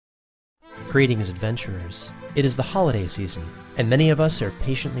Greetings, adventurers. It is the holiday season, and many of us are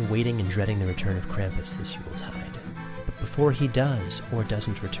patiently waiting and dreading the return of Krampus this Yuletide. But before he does or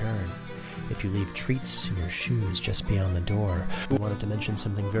doesn't return, if you leave treats in your shoes just beyond the door, we wanted to mention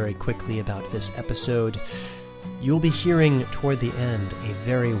something very quickly about this episode. You'll be hearing toward the end a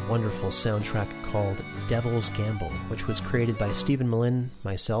very wonderful soundtrack called Devil's Gamble, which was created by Stephen Malin,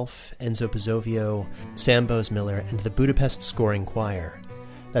 myself, Enzo Pizzovio, Sam Bowes-Miller, and the Budapest Scoring Choir.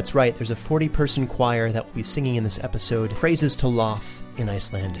 That's right, there's a 40-person choir that will be singing in this episode praises to Loth in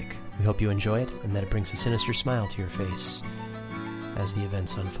Icelandic. We hope you enjoy it and that it brings a sinister smile to your face as the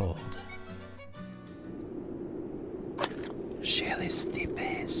events unfold.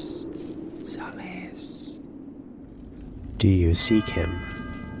 Do you seek him?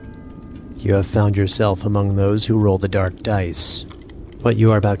 You have found yourself among those who roll the dark dice. What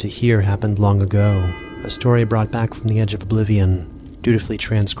you are about to hear happened long ago, a story brought back from the edge of oblivion, dutifully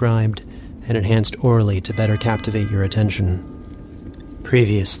transcribed and enhanced orally to better captivate your attention.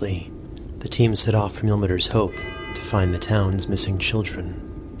 Previously, the team set off from Ilmater's Hope to find the town's missing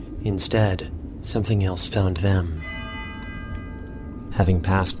children. Instead, something else found them. Having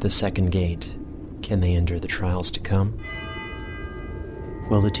passed the second gate, can they endure the trials to come?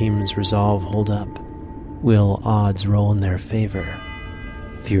 Will the team's resolve hold up? Will odds roll in their favor?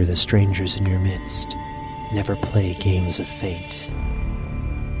 Fear the strangers in your midst. Never play games of fate.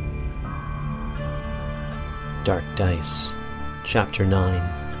 Dark Dice, Chapter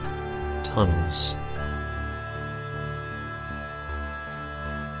 9, Tunnels.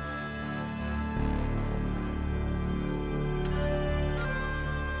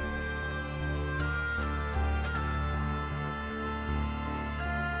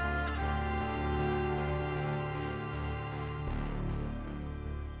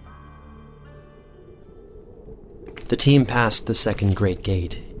 The team passed the second great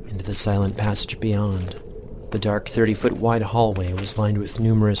gate into the silent passage beyond. The dark 30-foot-wide hallway was lined with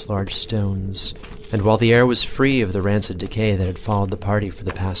numerous large stones, and while the air was free of the rancid decay that had followed the party for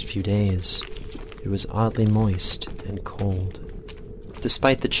the past few days, it was oddly moist and cold.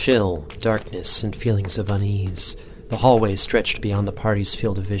 Despite the chill, darkness, and feelings of unease, the hallway stretched beyond the party's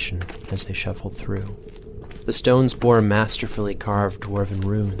field of vision as they shuffled through. The stones bore masterfully carved dwarven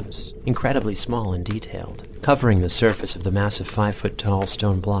runes, incredibly small and detailed, covering the surface of the massive 5-foot-tall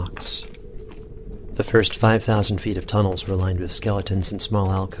stone blocks. The first 5,000 feet of tunnels were lined with skeletons and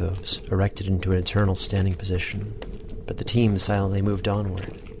small alcoves, erected into an eternal standing position, but the team silently moved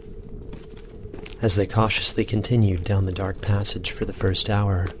onward. As they cautiously continued down the dark passage for the first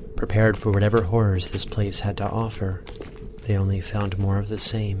hour, prepared for whatever horrors this place had to offer, they only found more of the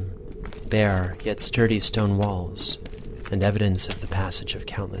same. Bare, yet sturdy stone walls, and evidence of the passage of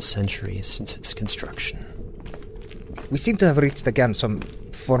countless centuries since its construction. We seem to have reached again some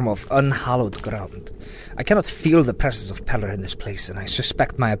form of unhallowed ground. I cannot feel the presence of Pellar in this place, and I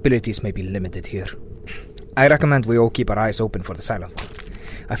suspect my abilities may be limited here. I recommend we all keep our eyes open for the Silent One.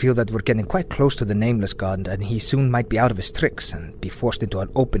 I feel that we're getting quite close to the Nameless God, and he soon might be out of his tricks and be forced into an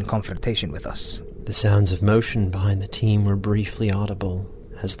open confrontation with us. The sounds of motion behind the team were briefly audible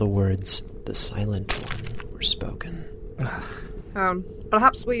as the words, "the Silent One," were spoken.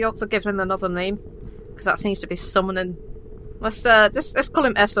 Perhaps we ought to give him another name, because that seems to be summoning. Let's call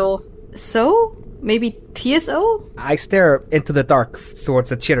him S.O. So? Maybe TSO? I stare into the dark towards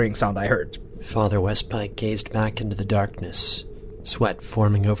the cheering sound I heard. Father Westpike gazed back into the darkness, sweat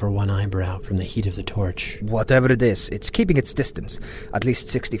forming over one eyebrow from the heat of the torch. Whatever it is, it's keeping its distance, at least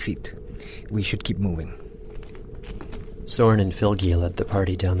 60 feet. We should keep moving. Soren and Filgi led the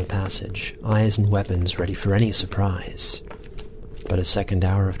party down the passage, eyes and weapons ready for any surprise. But a second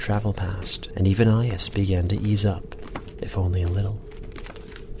hour of travel passed, and even Aias began to ease up, if only a little.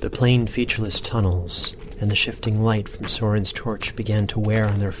 The plain, featureless tunnels and the shifting light from Soren's torch began to wear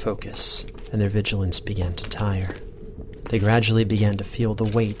on their focus, and their vigilance began to tire. They gradually began to feel the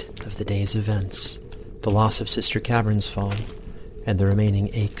weight of the day's events, the loss of Sister Cavern's fall, and the remaining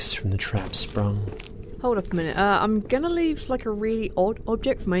aches from the trap sprung. Hold up a minute. I'm gonna leave like a really odd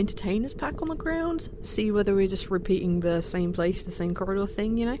object from my entertainer's pack on the ground. See whether we're just repeating the same place, the same corridor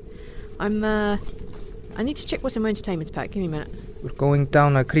thing, you know? I need to check what's in my entertainment's pack. Give me a minute. We're going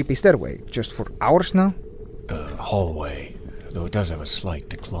down a creepy stairway, just for hours now? Hallway, though it does have a slight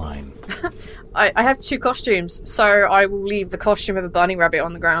decline. I have 2 costumes, so I will leave the costume of a bunny rabbit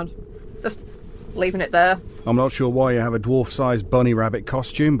on the ground. Just leaving it there. I'm not sure why you have a dwarf-sized bunny rabbit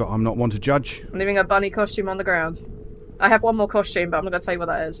costume, but I'm not one to judge. I'm leaving a bunny costume on the ground. I have one more costume, but I'm not going to tell you what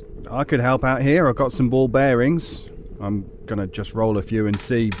that is. I could help out here. I've got some ball bearings. I'm going to just roll a few and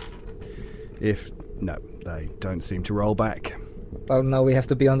see if... No, they don't seem to roll back. Well, now we have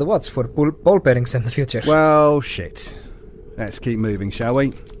to be on the watch for ball bearings in the future. Well, shit. Let's keep moving, shall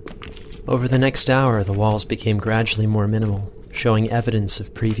we? Over the next hour, the walls became gradually more minimal, showing evidence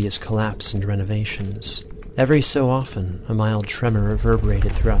of previous collapse and renovations. Every so often, a mild tremor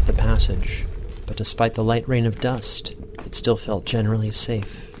reverberated throughout the passage, but despite the light rain of dust, it still felt generally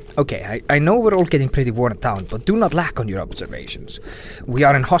safe. Okay, I know we're all getting pretty worn down, but do not lack on your observations. We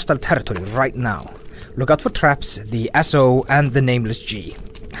are in hostile territory right now. Look out for traps, the SO, and the nameless G.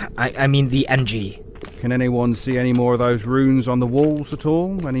 I mean the NG. Can anyone see any more of those runes on the walls at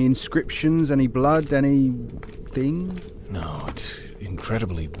all? Any inscriptions, any blood, anything? No, it's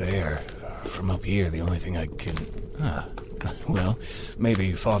incredibly bare. From up here, the only thing I can... Well,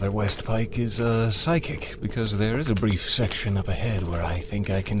 maybe Father Westpike is psychic, because there is a brief section up ahead where I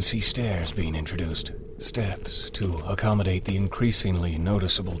think I can see stairs being introduced. Steps to accommodate the increasingly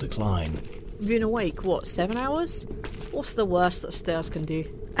noticeable decline. You've been awake, 7 hours? What's the worst that stairs can do?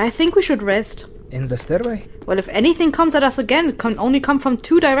 I think we should rest. In the stairway? Well, if anything comes at us again, it can only come from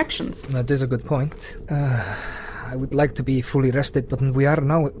 2 directions. That is a good point. I would like to be fully rested, but we are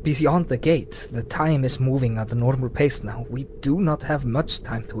now beyond the gate. The time is moving at a normal pace now. We do not have much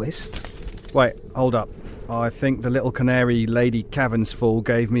time to waste. Wait, hold up. I think the little canary Lady Cavernsfall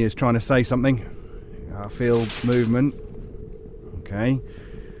gave me is trying to say something. I feel movement. Okay.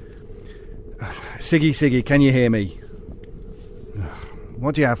 Siggy, can you hear me?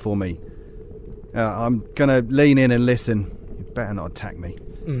 What do you have for me? I'm gonna lean in and listen. You better not attack me.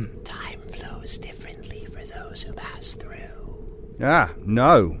 Time flows differently for those who pass through.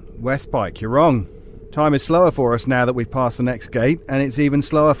 No. Westpike, you're wrong. Time is slower for us now that we've passed the next gate, and it's even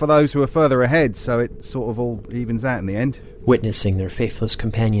slower for those who are further ahead, so it sort of all evens out in the end. Witnessing their faithless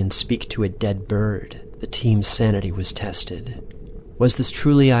companion speak to a dead bird, the team's sanity was tested. Was this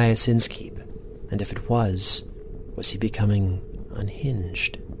truly Aias Innskeep? And if it was he becoming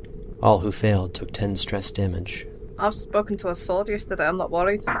unhinged? All who failed took 10 stress damage. I've spoken to a sword yesterday, I'm not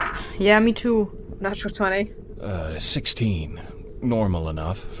worried. Yeah, me too. Natural 20. 16. Normal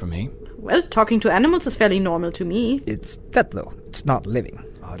enough for me. Well, talking to animals is fairly normal to me. It's dead, though. It's not living.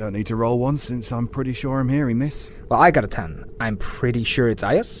 I don't need to roll one since I'm pretty sure I'm hearing this. Well, I got a 10. I'm pretty sure it's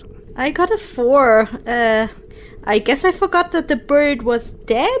Aias. I got a 4. I guess I forgot that the bird was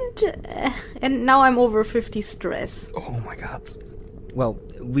dead, and now I'm over 50 stress. Oh my god. Well,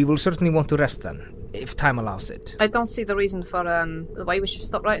 we will certainly want to rest then, if time allows it. I don't see the reason for why we should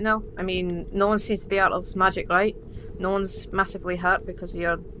stop right now. I mean, no one seems to be out of magic, right? No one's massively hurt because of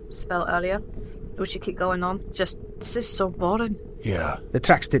your spell earlier. We should keep going on. This is so boring. Yeah. The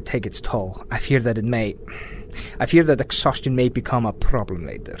tracks did take its toll. I fear that exhaustion may become a problem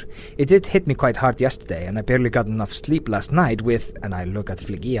later. It did hit me quite hard yesterday, and I barely got enough sleep last night with, and I look at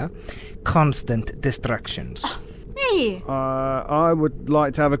Fligia, constant distractions. Hey! I would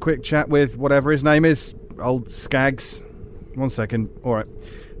like to have a quick chat with whatever his name is. Old Skaggs. 1 second. Alright.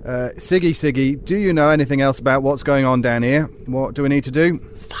 Siggy, do you know anything else about what's going on down here? What do we need to do?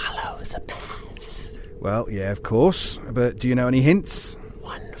 Follow the path. Well, yeah, of course. But do you know any hints?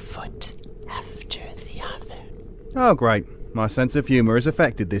 1 foot after the other. Oh, great. My sense of humour has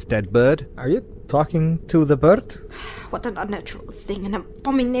affected this dead bird. Are you talking to the bird? What an unnatural thing, an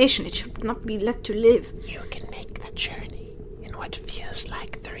abomination. It should not be let to live. You can make the journey in what feels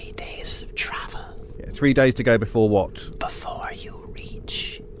like 3 days of travel. Yeah, 3 days to go before what? Before you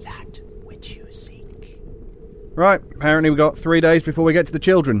reach that which you seek. Right, apparently we've got 3 days before we get to the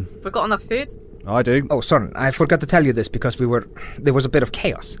children. We've got enough food? I do. Oh, sorry, I forgot to tell you this because there was a bit of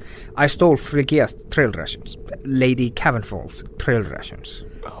chaos. I stole Frigia's trail rations, Lady Cavenfall's trail rations.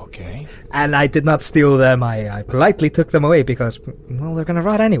 Okay. And I did not steal them. I politely took them away because, well, they're gonna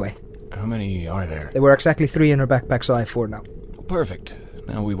rot anyway. How many are there? There were exactly 3 in her backpack, so I have 4 now. Perfect.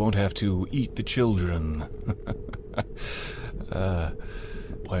 Now we won't have to eat the children. Why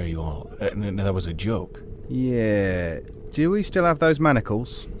are you all... that was a joke. Yeah. Do we still have those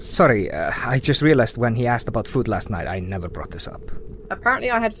manacles? Sorry, I just realized when he asked about food last night, I never brought this up.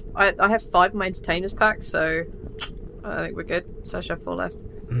 Apparently I have 5 in my entertainer's pack, so I think we're good. So I should have 4 left.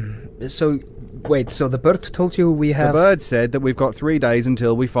 So, wait, so the bird told you we have... The bird said that we've got 3 days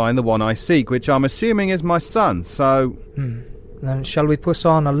until we find the one I seek, which I'm assuming is my son, so... Then shall we push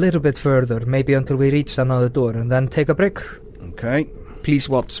on a little bit further, maybe until we reach another door, and then take a break? Okay. Please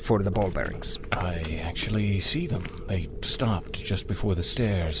watch for the ball bearings. I actually see them. They stopped just before the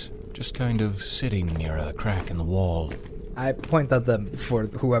stairs, just kind of sitting near a crack in the wall. I point at them for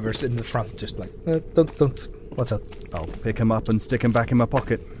whoever's in the front, just like, don't. What's up? I'll pick him up and stick him back in my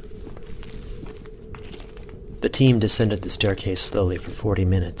pocket. The team descended the staircase slowly for 40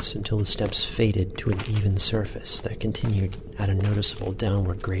 minutes until the steps faded to an even surface that continued at a noticeable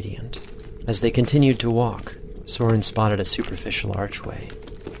downward gradient. As they continued to walk, Soren spotted a superficial archway,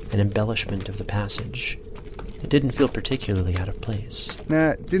 an embellishment of the passage. It didn't feel particularly out of place.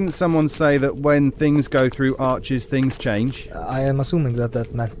 Now, didn't someone say that when things go through arches, things change? I am assuming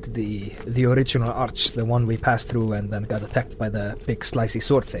that meant the original arch, the one we passed through and then got attacked by the big slicey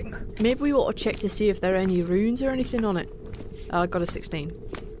sword thing. Maybe we ought to check to see if there are any runes or anything on it. I got a 16.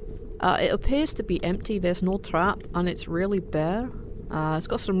 It appears to be empty, there's no trap, and it's really bare. It's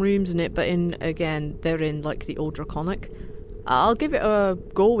got some rooms in it, but they're in like the Old Draconic. I'll give it a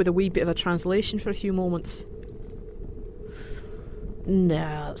go with a wee bit of a translation for a few moments.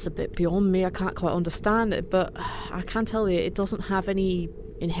 Nah, that's a bit beyond me. I can't quite understand it, but I can tell you it doesn't have any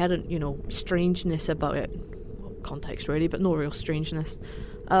inherent, strangeness about it. Well, context really, but no real strangeness.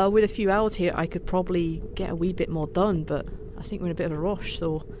 With a few hours here, I could probably get a wee bit more done, but I think we're in a bit of a rush,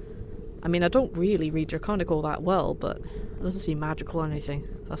 so... I mean, I don't really read Draconic all that well, but it doesn't seem magical or anything.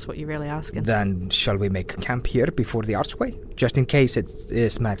 That's what you're really asking. Then shall we make camp here before the archway? Just in case it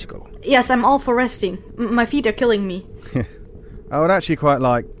is magical. Yes, I'm all for resting. My feet are killing me. I would actually quite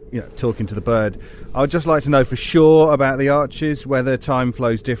like, talking to the bird, I would just like to know for sure about the arches, whether time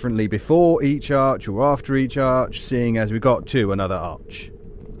flows differently before each arch or after each arch, seeing as we got to another arch.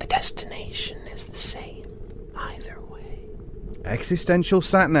 The destination is the same, either way. Existential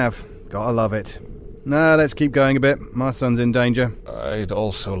sat-nav. Gotta love it. Nah, let's keep going a bit. My son's in danger. I'd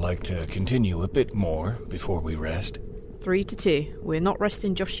also like to continue a bit more before we rest. 3-2. We're not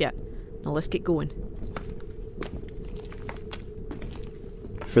resting just yet. Now let's get going.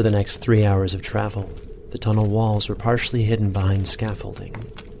 For the next 3 hours of travel, the tunnel walls were partially hidden behind scaffolding.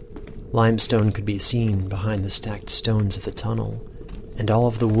 Limestone could be seen behind the stacked stones of the tunnel, and all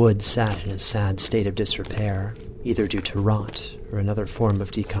of the wood sat in a sad state of disrepair, either due to rot or another form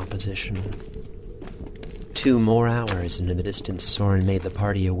of decomposition. 2 more hours into the distance, Soren made the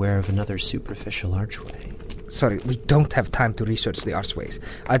party aware of another superficial archway. Sorry, we don't have time to research the archways.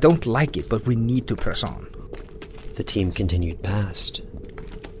 I don't like it, but we need to press on. The team continued past.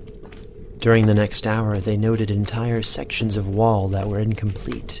 During the next hour, they noted entire sections of wall that were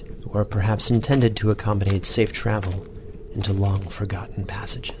incomplete, or perhaps intended to accommodate safe travel into long-forgotten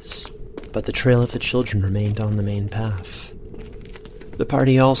passages. But the trail of the children remained on the main path. The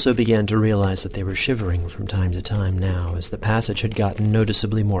party also began to realize that they were shivering from time to time now, as the passage had gotten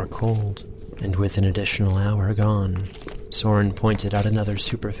noticeably more cold, and with an additional hour gone, Soren pointed out another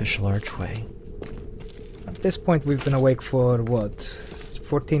superficial archway. At this point, we've been awake for,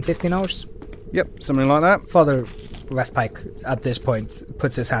 14, 15 hours? Yep, something like that. Father Westpike, at this point,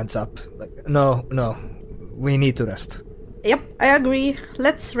 puts his hands up. Like, no, we need to rest. Yep, I agree.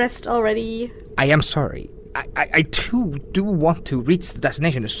 Let's rest already. I am sorry. I too do want to reach the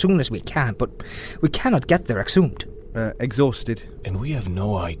destination as soon as we can, but we cannot get there exhumed. Exhausted. And we have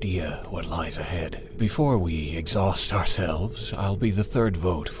no idea what lies ahead. Before we exhaust ourselves, I'll be the third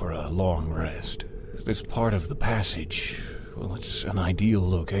vote for a long rest. This part of the passage, well, it's an ideal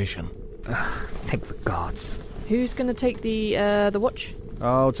location. Thank the gods. Who's going to take the watch?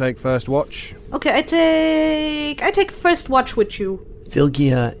 I'll take first watch. Okay, I take first watch with you.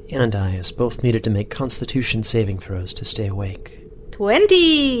 Fylgia and Aias both needed to make constitution saving throws to stay awake.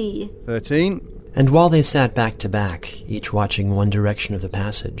 20! 13. And while they sat back to back, each watching one direction of the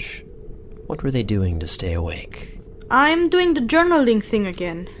passage, what were they doing to stay awake? I'm doing the journaling thing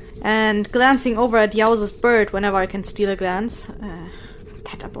again, and glancing over at Yowza's bird whenever I can steal a glance.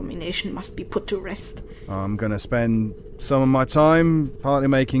 That abomination must be put to rest. I'm going to spend some of my time partly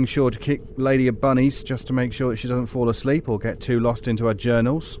making sure to kick Lady of Bunnies just to make sure that she doesn't fall asleep or get too lost into her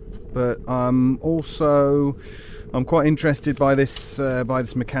journals. But I'm quite interested by this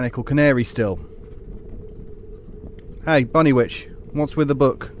mechanical canary still. Hey, Bunny Witch, what's with the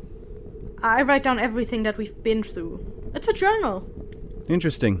book? I write down everything that we've been through. It's a journal.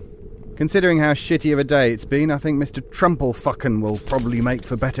 Interesting. Considering how shitty of a day it's been, I think Mr. Trumplefucken will probably make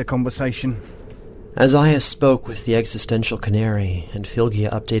for better conversation. As Aias spoke with the existential canary and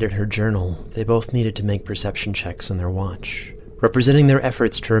Fylgia updated her journal, they both needed to make perception checks on their watch, representing their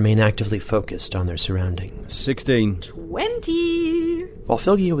efforts to remain actively focused on their surroundings. 16. 20! While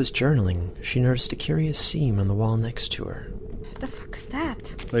Fylgia was journaling, she noticed a curious seam on the wall next to her. What the fuck's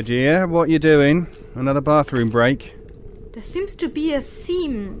that? Lygia, what you doing? Another bathroom break? There seems to be a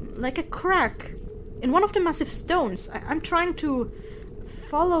seam, like a crack, in one of the massive stones. I'm trying to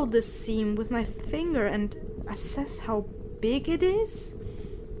follow this seam with my finger and assess how big it is.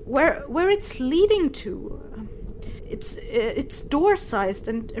 Where it's leading to. It's door-sized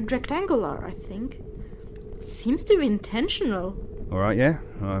and rectangular, I think. It seems to be intentional. Alright, yeah.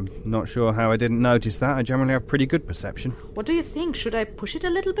 I'm not sure how I didn't notice that. I generally have pretty good perception. What do you think? Should I push it a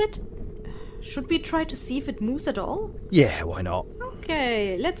little bit? Should we try to see if it moves at all? Yeah, why not?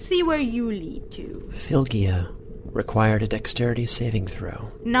 Okay, let's see where you lead to. Fylgia required a dexterity saving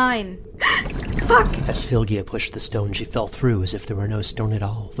throw. 9. Fuck! As Fylgia pushed the stone, she fell through as if there were no stone at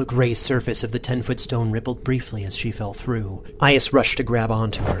all. The gray surface of the 10-foot stone rippled briefly as she fell through. Aias rushed to grab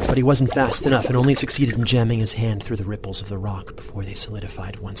onto her, but he wasn't fast enough and only succeeded in jamming his hand through the ripples of the rock before they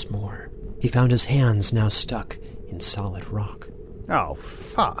solidified once more. He found his hands now stuck in solid rock. Oh,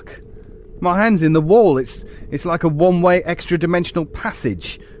 fuck. My hand's in the wall. It's like a one-way extra-dimensional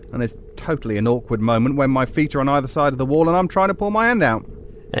passage. And there's totally an awkward moment when my feet are on either side of the wall and I'm trying to pull my hand out.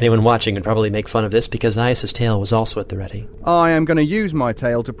 Anyone watching would probably make fun of this because Aias' tail was also at the ready. I am going to use my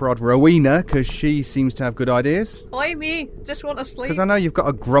tail to prod Rowena because she seems to have good ideas. Why me? Just want to sleep. Because I know you've got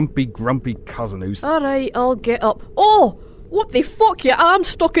a grumpy cousin who's... Alright, I'll get up. Oh! What the fuck? Your arm's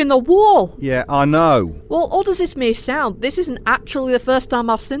stuck in the wall! Yeah, I know. Well, odd as this may sound, this isn't actually the first time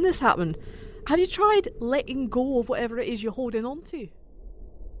I've seen this happen. Have you tried letting go of whatever it is you're holding on to?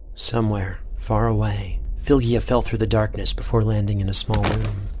 Somewhere, far away, Fylgia fell through the darkness before landing in a small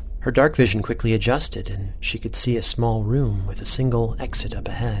room. Her dark vision quickly adjusted, and she could see a small room with a single exit up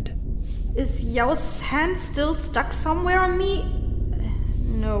ahead. Is Yao's hand still stuck somewhere on me?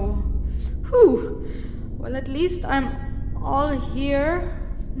 No. Whew. Well, at least I'm all here.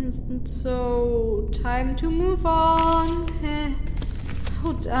 So, time to move on.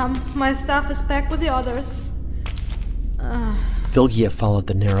 Oh, damn. My staff is back with the others. Fylgia followed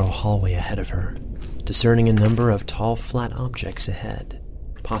the narrow hallway ahead of her, discerning a number of tall, flat objects ahead.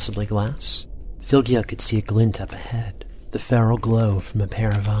 Possibly glass? Fylgia could see a glint up ahead, the feral glow from a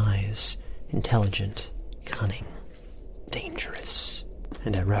pair of eyes, intelligent, cunning, dangerous,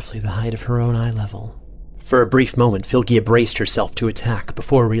 and at roughly the height of her own eye level. For a brief moment, Fylgia braced herself to attack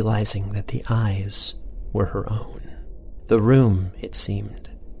before realizing that the eyes were her own. The room, it seemed,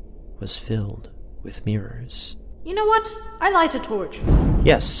 was filled with mirrors. You know what? I light a torch.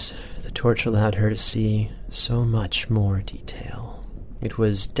 Yes, the torch allowed her to see so much more detail. It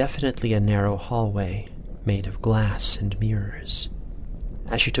was definitely a narrow hallway made of glass and mirrors.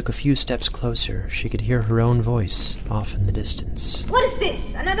 As she took a few steps closer, she could hear her own voice off in the distance. What is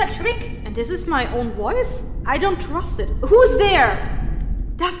this? Another trick? And this is my own voice? I don't trust it. Who's there?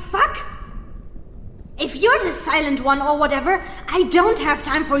 The fuck? If you're the silent one or whatever, I don't have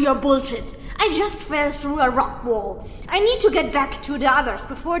time for your bullshit. I just fell through a rock wall. I need to get back to the others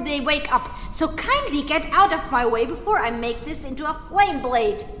before they wake up, so kindly get out of my way before I make this into a flame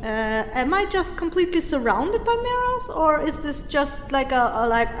blade. Am I just completely surrounded by mirrors, or is this just like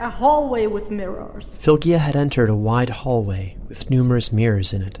a hallway with mirrors? Fylgia had entered a wide hallway with numerous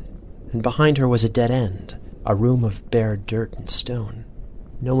mirrors in it, and behind her was a dead end, a room of bare dirt and stone.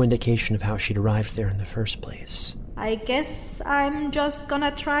 No indication of how she'd arrived there in the first place. I guess I'm just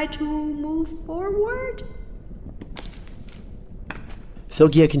gonna try to move forward.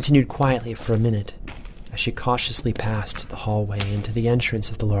 Fylgia continued quietly for a minute as she cautiously passed the hallway into the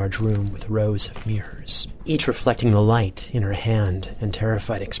entrance of the large room with rows of mirrors, each reflecting the light in her hand and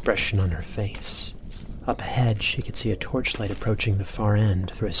terrified expression on her face. Up ahead, she could see a torchlight approaching the far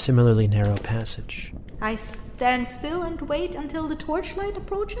end through a similarly narrow passage. I stand still and wait until the torchlight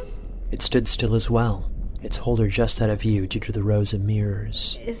approaches? It stood still as well, its holder just out of view due to the rows of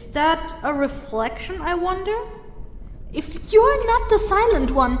mirrors. Is that a reflection, I wonder? If you're not the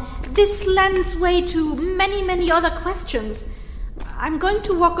silent one, this lends way to many, many other questions. I'm going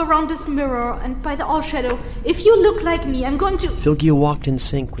to walk around this mirror, and by the All-Shadow, if you look like me, I'm going to... Fylgia walked in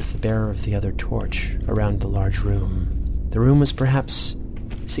sync with the bearer of the other torch around the large room. The room was perhaps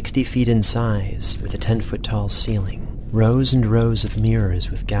 60 feet in size, with a 10-foot-tall ceiling. Rows and rows of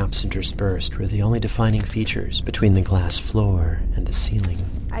mirrors with gaps interspersed were the only defining features between the glass floor and the ceiling.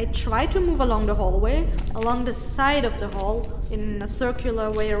 I try to move along the hallway, along the side of the hall, in a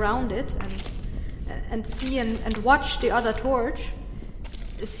circular way around it, and see and watch the other torch,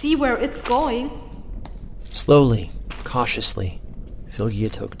 see where it's going. Slowly, cautiously,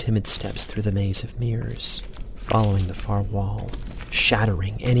 Fylgia took timid steps through the maze of mirrors, following the far wall,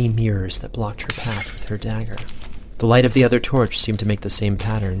 shattering any mirrors that blocked her path with her dagger. The light of the other torch seemed to make the same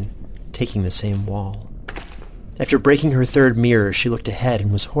pattern, taking the same wall. After breaking her third mirror, she looked ahead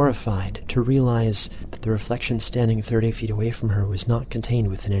and was horrified to realize that the reflection standing 30 feet away from her was not contained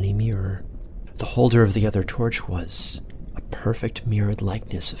within any mirror. The holder of the other torch was a perfect mirrored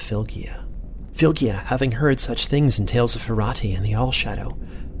likeness of Fylgia. Fylgia, having heard such things in tales of Ferrati and the All-Shadow,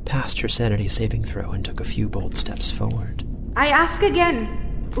 passed her sanity saving throw and took a few bold steps forward. I ask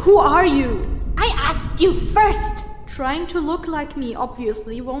again, who are you? I asked you first! Trying to look like me,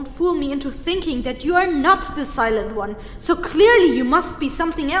 obviously, won't fool me into thinking that you are not the Silent One. So clearly you must be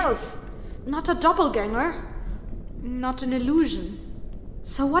something else. Not a doppelganger. Not an illusion.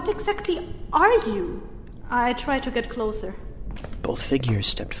 So what exactly are you? I try to get closer. Both figures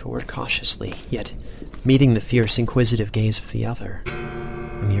stepped forward cautiously, yet meeting the fierce, inquisitive gaze of the other.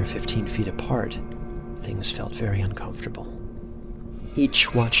 A mere 15 feet apart, things felt very uncomfortable.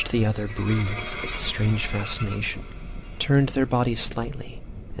 Each watched the other breathe with strange fascination, turned their bodies slightly,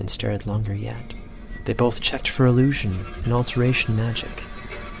 and stared longer yet. They both checked for illusion and alteration magic,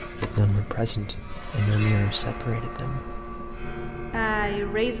 yet none were present, and no mirror separated them. I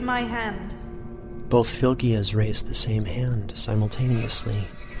raise my hand. Both Fylgias raised the same hand simultaneously,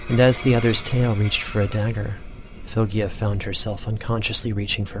 and as the other's tail reached for a dagger, Fylgia found herself unconsciously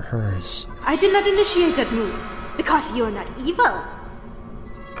reaching for hers. I did not initiate that move, because you're not evil.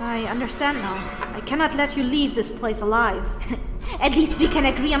 I understand now. I cannot let you leave this place alive. At least we can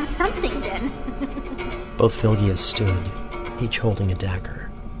agree on something then. Both Fylgias stood, each holding a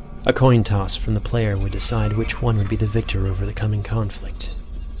dagger. A coin toss from the player would decide which one would be the victor over the coming conflict.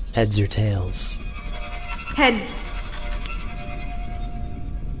 Heads or tails? Heads.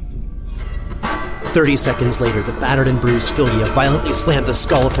 30 seconds later, the battered and bruised Fylgia violently slammed the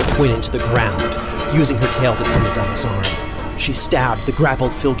skull of her twin into the ground, using her tail to pin the double's arm. She stabbed the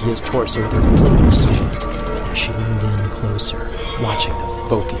grappled Fylgia's torso with her flaming sword, and as she leaned in closer, watching the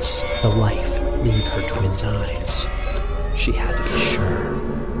focus, the life, leave her twin's eyes, she had to be sure.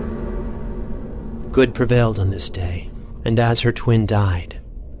 Good prevailed on this day, and as her twin died,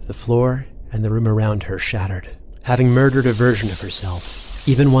 the floor and the room around her shattered. Having murdered a version of herself,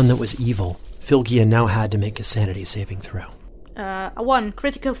 even one that was evil, Fylgia now had to make a sanity saving throw. A 1,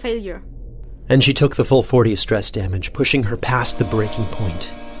 critical failure. And she took the full 40 stress damage, pushing her past the breaking point.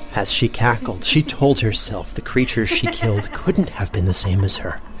 As she cackled, she told herself the creatures she killed couldn't have been the same as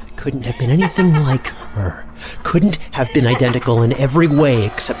her, couldn't have been anything like her, couldn't have been identical in every way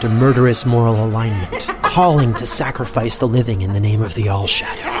except a murderous moral alignment, calling to sacrifice the living in the name of the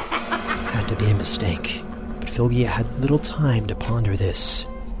All-Shadow. Had to be a mistake, but Fylgia had little time to ponder this,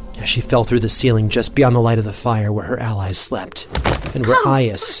 as she fell through the ceiling just beyond the light of the fire where her allies slept, and where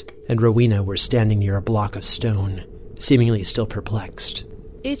Aias and Rowena were standing near a block of stone, seemingly still perplexed.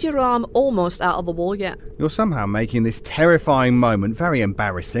 Is your arm almost out of the wall yet? You're somehow making this terrifying moment very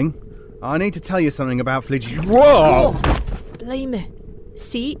embarrassing. I need to tell you something about Flygia. Whoa! Blimey.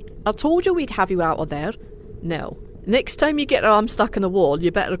 See, I told you we'd have you out of there. Now, next time you get your arm stuck in the wall, you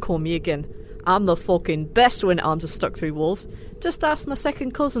better call me again. I'm the fucking best when arms are stuck through walls. Just ask my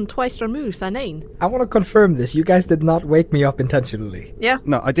second cousin twice removed, than 9. I want to confirm this. You guys did not wake me up intentionally. Yeah.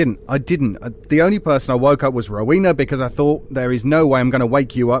 No, I didn't. The only person I woke up was Rowena because I thought there is no way I'm going to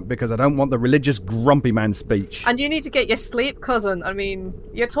wake you up because I don't want the religious grumpy man speech. And you need to get your sleep, cousin. I mean,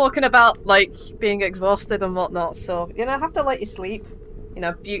 you're talking about, like, being exhausted and whatnot, so, you know, have to let you sleep. You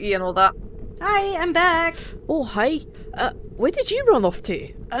know, beauty and all that. Hi, I'm back. Oh, hi. Where did you run off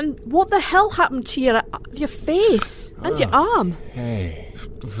to? And what the hell happened to your face and your arm? Hey,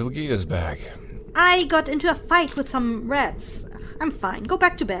 Fylgia's back. I got into a fight with some rats. I'm fine. Go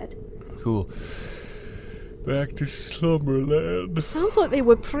back to bed. Cool. Back to Slumberland. Sounds like they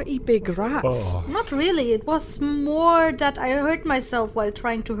were pretty big rats. Oh. Not really. It was more that I hurt myself while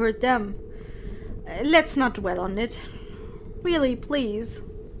trying to hurt them. Let's not dwell on it. Really, please.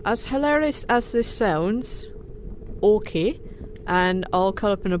 As hilarious as this sounds, okay. And I'll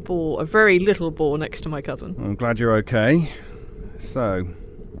cut up in a ball, a very little ball next to my cousin. I'm glad you're okay. So,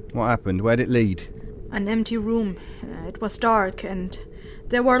 what happened? Where'd it lead? An empty room. It was dark and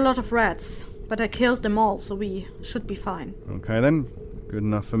there were a lot of rats. But I killed them all, so we should be fine. Okay then. Good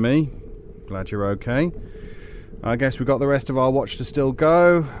enough for me. Glad you're okay. I guess we've got the rest of our watch to still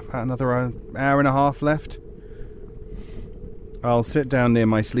go. About another hour and a half left. I'll sit down near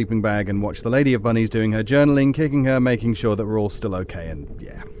my sleeping bag and watch the Lady of Bunnies doing her journaling, kicking her, making sure that we're all still okay, and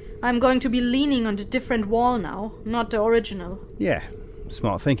yeah. I'm going to be leaning on the different wall now, not the original. Yeah,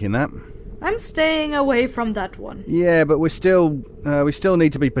 smart thinking that. I'm staying away from that one. Yeah, but we still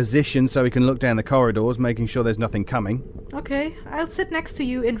need to be positioned so we can look down the corridors, making sure there's nothing coming. Okay, I'll sit next to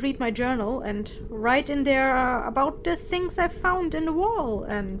you and read my journal and write in there about the things I found in the wall,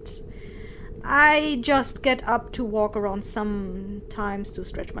 and I just get up to walk around sometimes to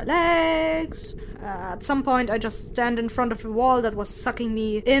stretch my legs. At some point I just stand in front of a wall that was sucking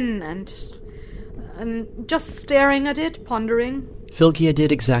me in and just staring at it, pondering. Fylgia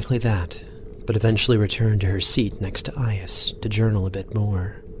did exactly that, but eventually returned to her seat next to Aias to journal a bit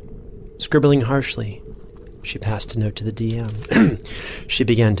more. Scribbling harshly, she passed a note to the DM. She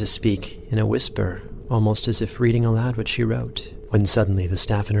began to speak in a whisper almost as if reading aloud what she wrote, when suddenly the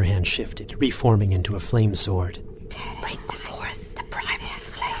staff in her hand shifted, reforming into a flame sword. Bring forth the primal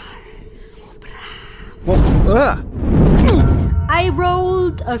flames. What? I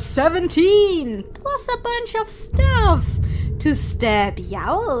rolled a 17 plus a bunch of stuff to stab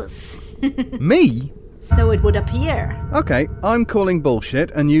Yaos. Me? So it would appear. Okay, I'm calling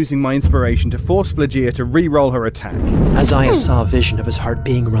bullshit and using my inspiration to force Phlegia to re-roll her attack. As Aias saw a vision of his heart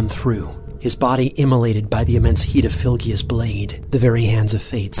being run through, his body immolated by the immense heat of Phlegia's blade, the very hands of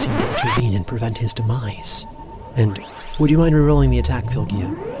fate seemed to intervene and prevent his demise. And would you mind re-rolling the attack, Phlegia?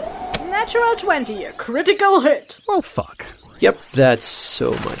 Natural 20, a critical hit. Well, fuck. Yep, that's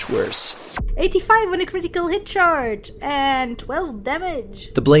so much worse. 85 on a critical hit charge, and 12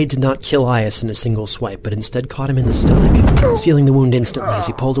 damage. The blade did not kill Aias in a single swipe, but instead caught him in the stomach, sealing the wound instantly as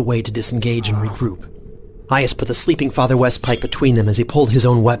he pulled away to disengage and regroup. Aias put the sleeping Father Westpike between them as he pulled his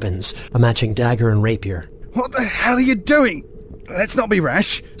own weapons, a matching dagger and rapier. What the hell are you doing? Let's not be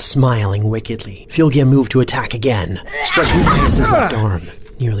rash. Smiling wickedly, Phlegia moved to attack again, striking Aias' left arm,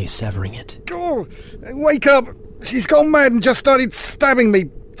 nearly severing it. Oh, wake up! She's gone mad and just started stabbing me.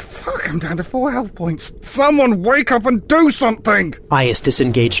 Fuck, I'm down to 4 health points. Someone wake up and do something! Aias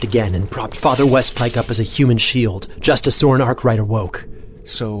disengaged again and propped Father Westpike up as a human shield, just as Soren Arkwright awoke.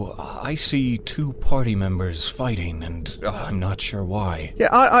 So, I see 2 party members fighting, and I'm not sure why. Yeah,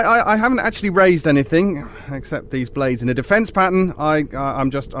 I haven't actually raised anything, except these blades in a defense pattern.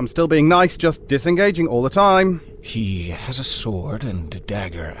 I'm still being nice, just disengaging all the time. He has a sword and a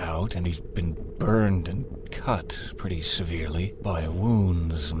dagger out, and he's been burned and cut pretty severely by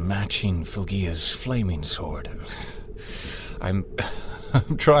wounds matching Phlegia's flaming sword. I'm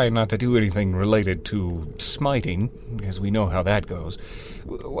trying not to do anything related to smiting, because we know how that goes.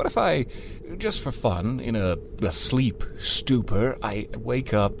 What if I, just for fun, in a sleep stupor, I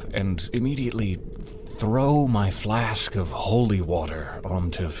wake up and immediately throw my flask of holy water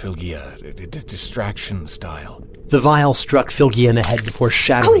onto Phlegia, distraction style? The vial struck Phlegia in the head before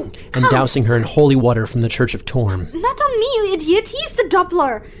shattering and dousing her in holy water from the Church of Torm. Not on me, you idiot. He's the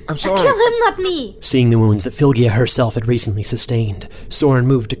Doppler. I'm sorry. Kill him, not me. Seeing the wounds that Phlegia herself had recently sustained, Soren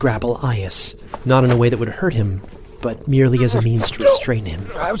moved to grapple Aias, not in a way that would hurt him, but merely as a means to restrain him.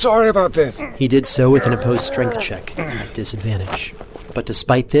 I'm sorry about this. He did so with an opposed strength check, at disadvantage. But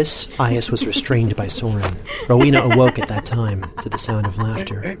despite this, Aias was restrained by Soren. Rowena awoke at that time to the sound of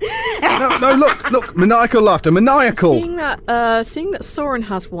laughter. No, look, maniacal laughter, maniacal! Seeing that Soren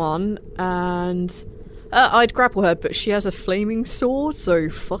has one, and I'd grapple her, but she has a flaming sword, so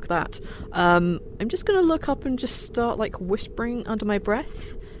fuck that. I'm just gonna look up and just start whispering under my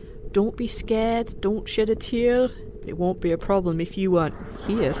breath. Don't be scared, don't shed a tear. It won't be a problem if you weren't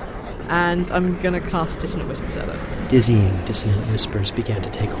here. And I'm gonna cast Dissonant Whispers at her. Dizzying, dissonant whispers began to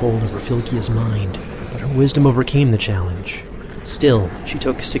take hold over Phlegia's mind, but her wisdom overcame the challenge. Still, she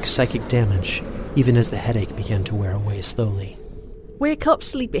took 6 psychic damage, even as the headache began to wear away slowly. Wake up,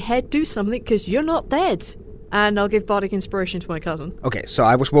 sleepyhead, do something, 'cause you're not dead. And I'll give Bardic Inspiration to my cousin. Okay, so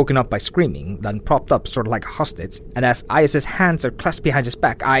I was woken up by screaming, then propped up sort of like a hostage, and as Aias' hands are clasped behind his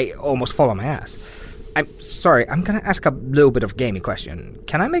back, I almost fall on my ass. I'm sorry, I'm gonna ask a little bit of a gaming question.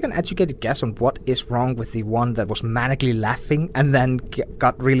 Can I make an educated guess on what is wrong with the one that was manically laughing and then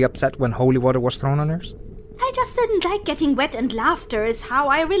got really upset when holy water was thrown on hers? I just didn't like getting wet, and laughter is how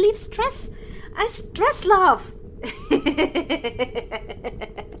I relieve stress. I stress laugh.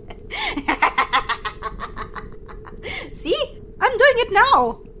 See? I'm doing it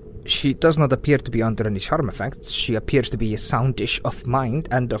now. She does not appear to be under any charm effects. She appears to be soundish of mind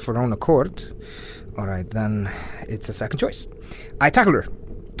and of her own accord. Alright, then it's a second choice. I tackle her.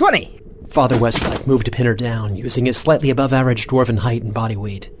 20! Father Westpike moved to pin her down, using his slightly above average dwarven height and body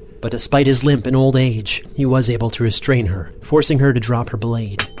weight. But despite his limp and old age, he was able to restrain her, forcing her to drop her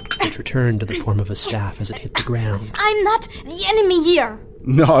blade, which returned to the form of a staff as it hit the ground. I'm not the enemy here.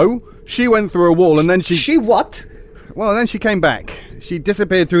 No, she went through a wall and then she... She what? Well, then she came back. She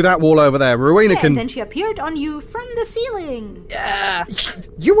disappeared through that wall over there. Rowena Yeah, can... and then she appeared on you from the ceiling. Yeah.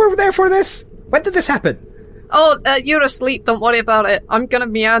 You were there for this? When did this happen? Oh, you're asleep, don't worry about it. I'm gonna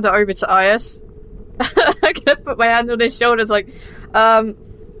meander over to Aias. I'm gonna put my hand on his shoulders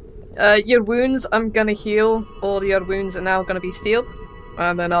your wounds I'm gonna heal. All your wounds are now gonna be healed.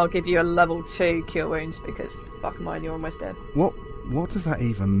 And then I'll give you a level 2 cure wounds because fuck mine, you're almost dead. What does that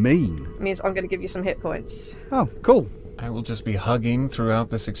even mean? It means I'm gonna give you some hit points. Oh, cool. I will just be hugging throughout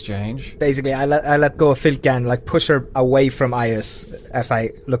this exchange. Basically, I let go of Philka and push her away from Aias as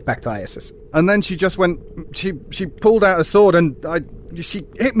I look back to Aias. And then she just went... She pulled out a sword and she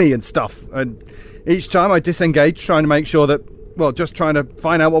hit me and stuff. And each time I disengaged, trying to make sure that... Well, just trying to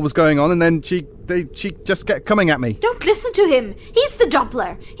find out what was going on, and then she She just kept coming at me. Don't listen to him. He's the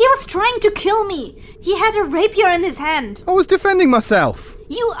Doppler. He was trying to kill me. He had a rapier in his hand. I was defending myself.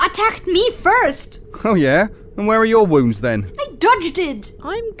 You attacked me first. Oh, yeah? And where are your wounds, then? I dodged it.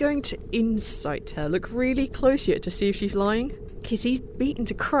 I'm going to insight her. Look really close yet to see if she's lying. Because he's beaten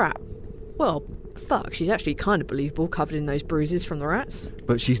to crap. Well, fuck, she's actually kind of believable, covered in those bruises from the rats.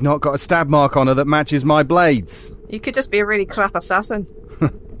 But she's not got a stab mark on her that matches my blades. You could just be a really crap assassin.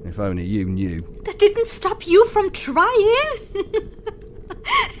 If only you knew. That didn't stop you from trying.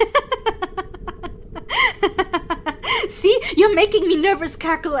 See, you're making me nervous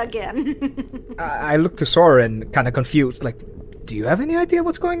cackle again. I look to Soren, kind of confused, like, do you have any idea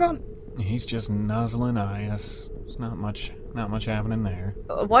what's going on? He's just nuzzling eyes. There's not much happening there.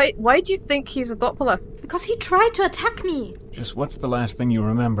 Why do you think he's a Doppler? Because he tried to attack me. Just what's the last thing you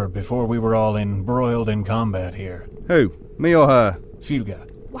remember before we were all embroiled in combat here? Who? Me or her? Filga.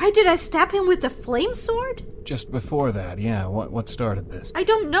 Why did I stab him with the flame sword? Just before that, yeah. What started this? I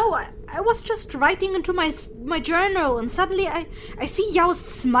don't know. I was just writing into my journal, and suddenly I see Youst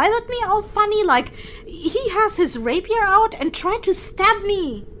smile at me all funny, like he has his rapier out and tried to stab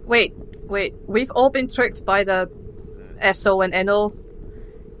me. Wait. We've all been tricked by the SO and NO.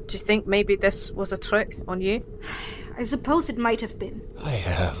 Do you think maybe this was a trick on you? I suppose it might have been. I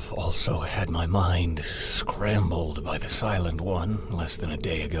have also had my mind scrambled by the Silent One less than a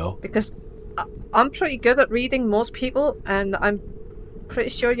day ago. Because I'm pretty good at reading most people, and I'm pretty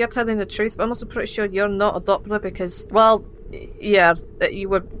sure you're telling the truth, but I'm also pretty sure you're not a Doppler because, well, yeah, that you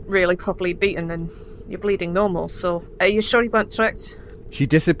were really properly beaten and you're bleeding normal, so are you sure you weren't tricked? She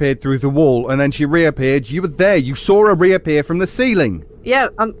disappeared through the wall and then she reappeared. You were there. You saw her reappear from the ceiling. Yeah,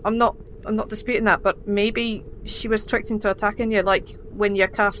 I'm not disputing that, but maybe she was tricked into attacking you, like when you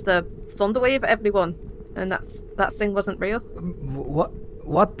cast the Thunder Wave at everyone, and that thing wasn't real.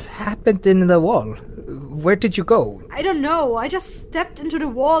 What happened in the wall? Where did you go? I don't know. I just stepped into the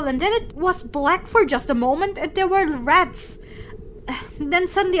wall and then it was black for just a moment and there were rats. Then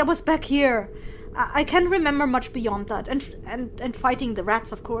suddenly I was back here. I can't remember much beyond that. And fighting the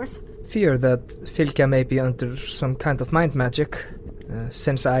rats, of course. Fear that Filka may be under some kind of mind magic.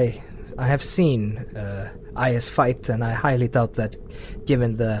 Since I have seen Aias fight, and I highly doubt that,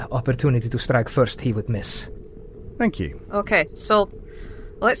 given the opportunity to strike first, he would miss. Thank you. Okay, so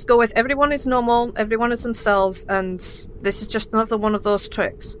let's go with everyone is normal, everyone is themselves, and this is just another one of those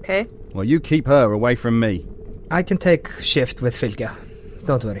tricks, okay? Well, you keep her away from me. I can take shift with Filka.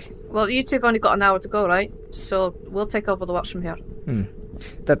 Don't worry. Well, you two have only got an hour to go, right? So we'll take over the watch from here.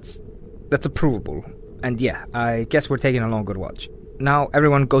 That's approvable. And yeah, I guess we're taking a longer watch. Now,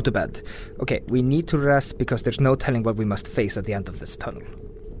 everyone go to bed. Okay, we need to rest because there's no telling what we must face at the end of this tunnel.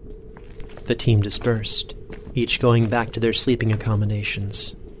 The team dispersed, each going back to their sleeping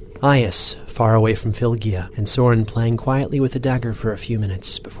accommodations. Aias, far away from Filgia, and Soren playing quietly with a dagger for a few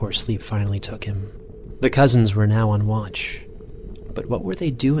minutes before sleep finally took him. The cousins were now on watch. But what were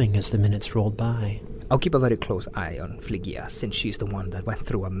they doing as the minutes rolled by? I'll keep a very close eye on Fligia, since she's the one that went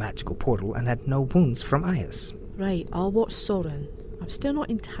through a magical portal and had no wounds from Aias. Right, I'll watch Soren. I'm still not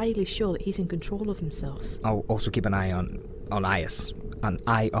entirely sure that he's in control of himself. I'll also keep an eye on Aias. An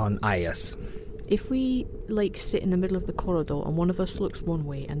eye on Aias. If we, sit in the middle of the corridor and one of us looks one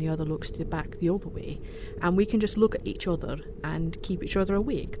way and the other looks to the back the other way, and we can just look at each other and keep each other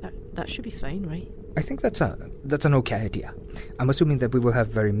awake, that should be fine, right? I think that's an okay idea. I'm assuming that we will have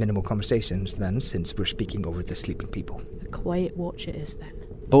very minimal conversations then, since we're speaking over the sleeping people. A quiet watch it is then.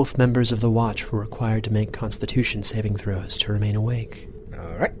 Both members of the watch were required to make Constitution saving throws to remain awake.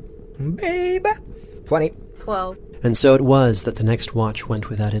 Alright. Baby. 20. 12. And so it was that the next watch went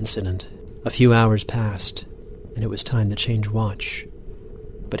without incident. A few hours passed, and it was time to change watch.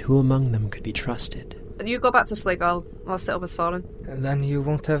 But who among them could be trusted? You go back to sleep, I'll sit up with Soren. And then you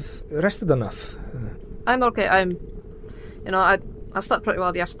won't have rested enough. I'm okay, I slept pretty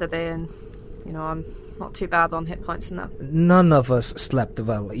well yesterday, and, I'm not too bad on hit points and that. None of us slept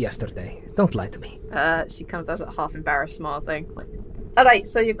well yesterday. Don't lie to me. She kind of does a half embarrassed small thing. Like, alright,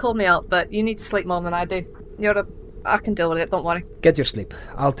 so you called me out, but you need to sleep more than I do. I can deal with it, don't worry. Get your sleep.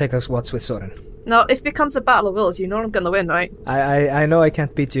 I'll take us watch with Soren. Now, if it becomes a battle of wills, you know I'm gonna win, right? I know I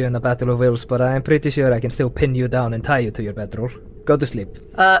can't beat you in a battle of wills, but I'm pretty sure I can still pin you down and tie you to your bedroll. Go to sleep.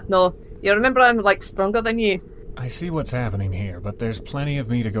 No. You remember I'm, stronger than you? I see what's happening here, but there's plenty of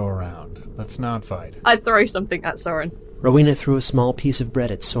me to go around. Let's not fight. I'd throw something at Soren. Rowena threw a small piece of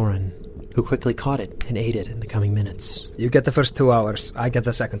bread at Soren, who quickly caught it and ate it in the coming minutes. You get the first 2 hours. I get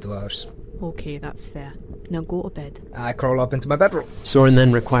the second 2 hours. Okay, that's fair. Now go to bed. I crawl up into my bedroll. Soren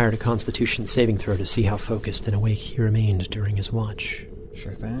then required a Constitution saving throw to see how focused and awake he remained during his watch.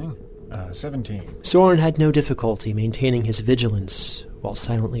 Sure thing. 17. Soren had no difficulty maintaining his vigilance while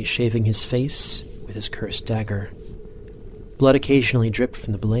silently shaving his face with his cursed dagger. Blood occasionally dripped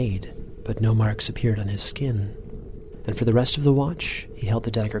from the blade, but no marks appeared on his skin. And for the rest of the watch, he held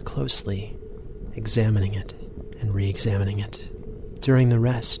the dagger closely, examining it and re-examining it. During the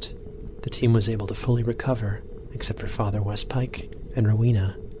rest, the team was able to fully recover, except for Father Westpike and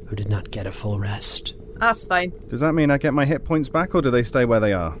Rowena, who did not get a full rest. That's fine. Does that mean I get my hit points back, or do they stay where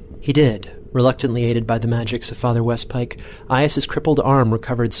they are? He did. Reluctantly aided by the magics of Father Westpike, Ias's crippled arm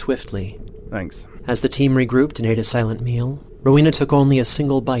recovered swiftly. Thanks. As the team regrouped and ate a silent meal, Rowena took only a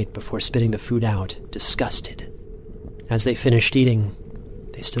single bite before spitting the food out, disgusted. As they finished eating,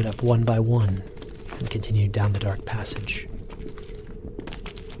 they stood up one by one and continued down the dark passage.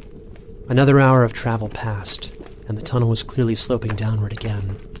 Another hour of travel passed, and the tunnel was clearly sloping downward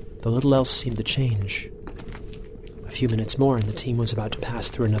again, though little else seemed to change. A few minutes more, and the team was about to pass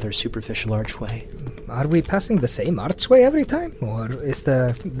through another superficial archway. Are we passing the same archway every time, or is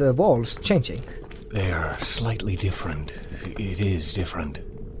the walls changing? They are slightly different. It is different.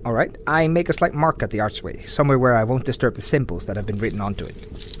 All right, I make a slight mark at the archway, somewhere where I won't disturb the symbols that have been written onto it.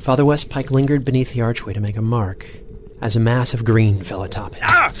 Father Westpike lingered beneath the archway to make a mark, as a mass of green fell atop him,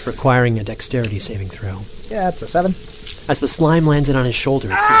 requiring a dexterity saving throw. Yeah, it's a 7. As the slime landed on his shoulder,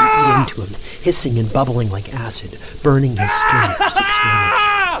 it seemed to eat into him, hissing and bubbling like acid, burning his skin for 6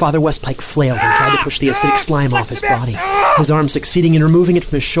 damage. Father Westpike flailed and tried to push the acidic slime off his body, his arm succeeding in removing it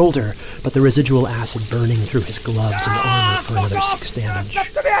from his shoulder, but the residual acid burning through his gloves and armor for another 6 damage.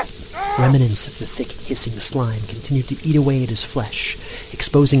 Remnants of the thick, hissing slime continued to eat away at his flesh,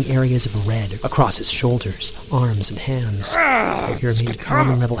 exposing areas of red across his shoulders, arms, and hands. But he remained calm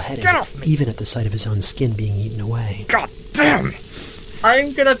and level-headed, even at the sight of his own skin being eaten away. God damn!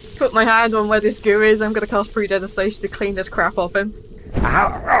 I'm gonna put my hand on where this goo is. I'm gonna cast Predigestation to clean this crap off him.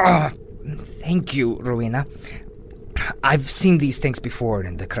 Thank you, Rowena. I've seen these things before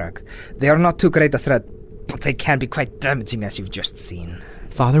in the Krug. They are not too great a threat, but they can be quite damaging, as you've just seen.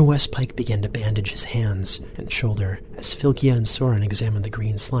 Father Westpike began to bandage his hands and shoulder as Filkia and Soren examined the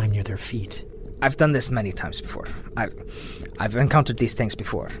green slime near their feet. I've done this many times before. I've encountered these things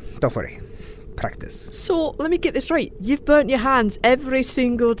before. Don't worry. Practice. So, let me get this right. You've burnt your hands every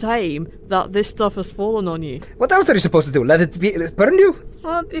single time that this stuff has fallen on you. What else are you supposed to do? Let it burn you?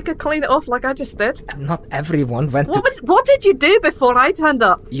 Well, you could clean it off like I just did. Not everyone went What did you do before I turned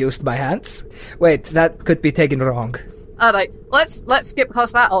up? Used my hands? Wait, that could be taken wrong. Alright, let's skip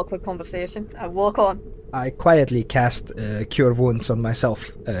past that awkward conversation and walk on. I quietly cast Cure Wounds on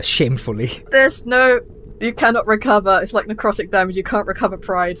myself, shamefully. You cannot recover. It's like necrotic damage. You can't recover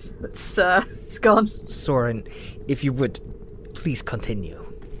pride. It's gone. Soren, if you would, please continue.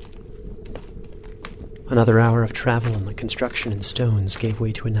 Another hour of travel and the construction in stones gave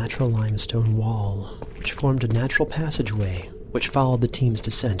way to a natural limestone wall, which formed a natural passageway, which followed the team's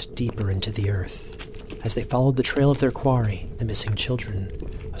descent deeper into the earth. As they followed the trail of their quarry, the missing children,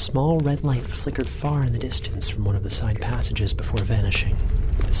 a small red light flickered far in the distance from one of the side passages before vanishing.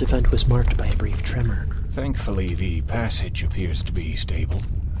 This event was marked by a brief tremor. Thankfully, the passage appears to be stable,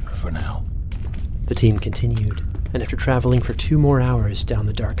 for now. The team continued, and after traveling for 2 more hours down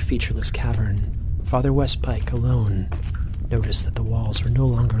the dark, featureless cavern, Father Westpike alone noticed that the walls were no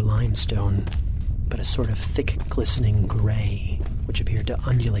longer limestone, but a sort of thick, glistening gray, which appeared to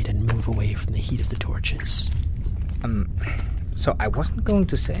undulate and move away from the heat of the torches. So I wasn't going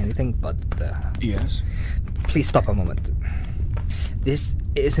to say anything, but... Yes? Please stop a moment. This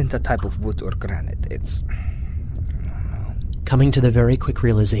isn't a type of wood or granite, it's... Coming to the very quick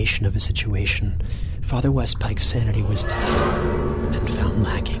realization of his situation, Father Westpike's sanity was tested and found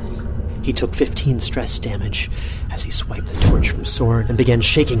lacking. He took 15 stress damage as he swiped the torch from Soren and began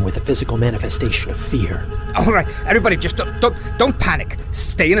shaking with a physical manifestation of fear. All right, everybody, just don't panic.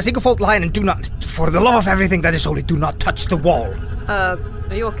 Stay in a single fault line and do not, for the love of everything that is holy, do not touch the wall. Are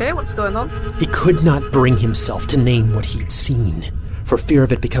you okay? What's going on? He could not bring himself to name what he'd seen, for fear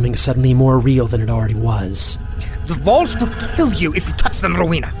of it becoming suddenly more real than it already was. The walls will kill you if you touch them,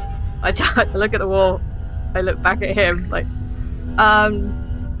 Rowena. I look at the wall. I look back at him, like,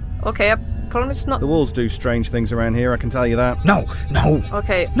 okay, I promise not... The walls do strange things around here, I can tell you that. No.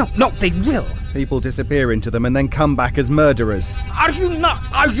 Okay. No, they will. People disappear into them and then come back as murderers. Are you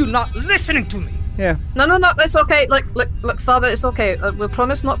not listening to me? Yeah. No, it's okay. Look, Father, it's okay. We'll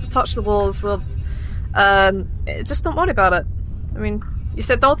promise not to touch the walls. We'll, just don't worry about it. I mean, you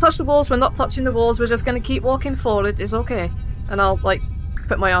said don't touch the walls. We're not touching the walls. We're just going to keep walking forward. It's okay. And I'll,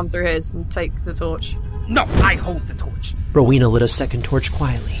 put my arm through his and take the torch. No, I hold the torch. Rowena lit a second torch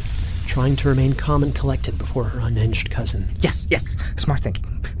quietly, trying to remain calm and collected before her unhinged cousin. Yes. Smart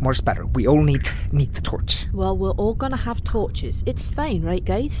thinking. More's better. We all need the torch. Well, we're all gonna have torches. It's fine, right,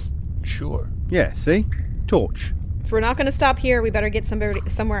 guys? Sure. Yeah, see? Torch. If we're not going to stop here, we better get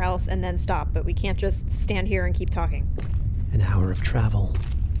somewhere else and then stop. But we can't just stand here and keep talking. An hour of travel.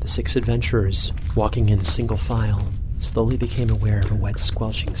 The 6 adventurers, walking in single file, slowly became aware of a wet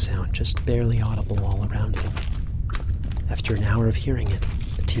squelching sound just barely audible all around them. After an hour of hearing it,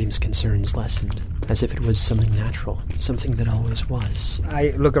 the team's concerns lessened, as if it was something natural, something that always was.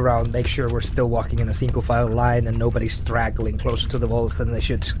 I look around, make sure we're still walking in a single file line and nobody's straggling closer to the walls than they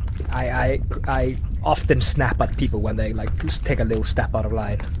should. I often snap at people when they just take a little step out of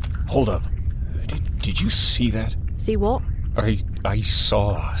line. Hold up. Did you see that? See what? I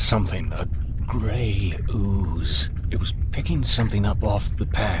saw something, a gray ooze. It was picking something up off the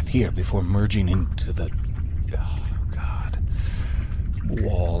path here before merging into the... oh, God.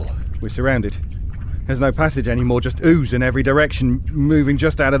 Wall. We're surrounded. There's no passage anymore, just ooze in every direction, moving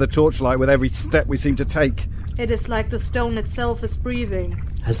just out of the torchlight with every step we seem to take. It is like the stone itself is breathing.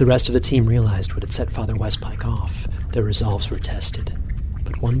 As the rest of the team realized what had set Father Westpike off, their resolves were tested.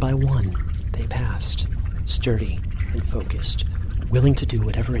 But one by one, they passed, sturdy and focused, willing to do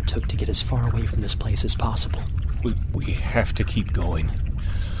whatever it took to get as far away from this place as possible. We have to keep going.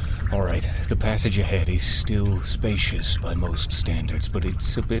 All right, the passage ahead is still spacious by most standards, but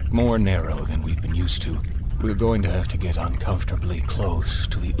it's a bit more narrow than we've been used to. We're going to have to get uncomfortably close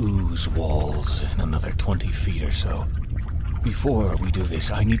to the ooze walls in another 20 feet or so. Before we do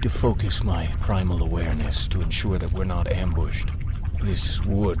this, I need to focus my primal awareness to ensure that we're not ambushed. This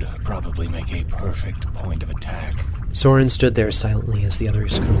would probably make a perfect point of attack. Soren stood there silently as the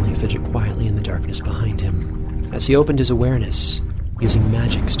others could only fidget quietly in the darkness behind him. As he opened his awareness, using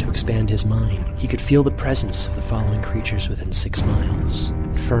magics to expand his mind, he could feel the presence of the following creatures within 6 miles.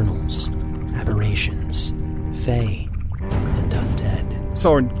 Infernals, aberrations, fae, and undead.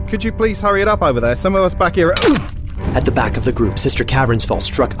 Soren, could you please hurry it up over there? Some of us back here... At the back of the group, Sister Cavernsfall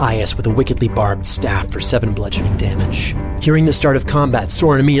struck Aias with a wickedly barbed staff for 7 bludgeoning damage. Hearing the start of combat,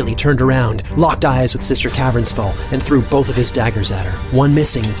 Soren immediately turned around, locked eyes with Sister Cavernsfall, and threw both of his daggers at her. One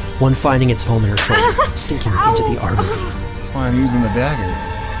missing, one finding its home in her shoulder, sinking into the artery. That's why I'm using the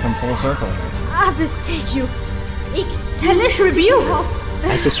daggers. Come full circle here. Mistake you. Ich hellish rebuke.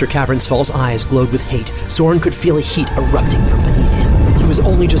 As Sister Cavernsfall's eyes glowed with hate, Soren could feel a heat erupting from beneath him. He was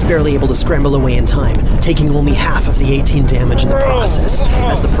only just barely able to scramble away in time, taking only half of the 18 damage in the process,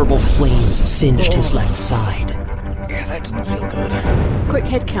 as the purple flames singed his left side. Yeah, that didn't feel good. Quick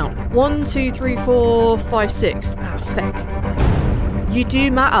head count. 1, 2, 3, 4, 5, 6. Ah, feck. You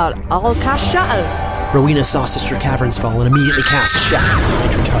do matter. I'll cast Shatter. Rowena saw Sister Cavernsfall and immediately cast Shatter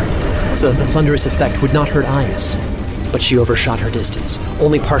behind her target, so that the thunderous effect would not hurt Aias. But she overshot her distance,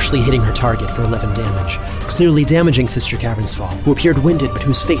 only partially hitting her target for 11 damage, clearly damaging Sister Cavernsfall, who appeared winded but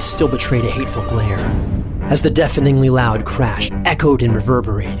whose face still betrayed a hateful glare. As the deafeningly loud crash echoed and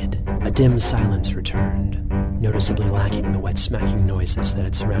reverberated, a dim silence returned, noticeably lacking the wet-smacking noises that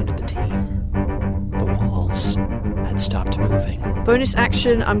had surrounded the team. The walls had stopped moving. Bonus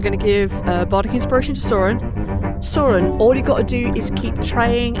action, I'm going to give Bardic Inspiration to Soren. Soren, all you got to do is keep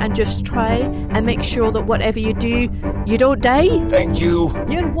trying and just try and make sure that whatever you do, you don't die. Thank you.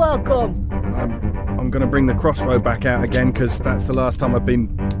 You're welcome. I'm going to bring the crossbow back out again, because that's the last time I've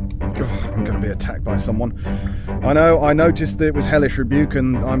been... I'm going to be attacked by someone. I noticed that it was Hellish Rebuke,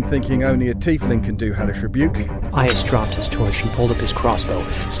 and I'm thinking only a tiefling can do Hellish Rebuke. Aias dropped his torch and pulled up his crossbow,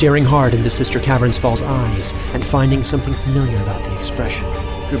 staring hard into Sister Cavernsfall's eyes and finding something familiar about the expression.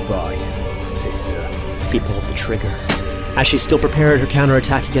 Goodbye, sister. He pulled the trigger. As she still prepared her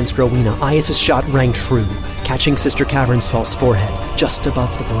counterattack against Rowena, Aias' shot rang true, catching Sister Cavernsfall's forehead just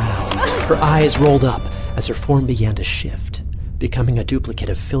above the brow. Her eyes rolled up as her form began to shift, becoming a duplicate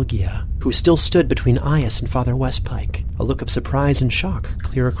of Filgia, who still stood between Aias and Father Westpike, a look of surprise and shock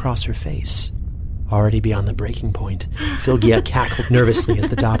clear across her face. Already beyond the breaking point, Filgia cackled nervously as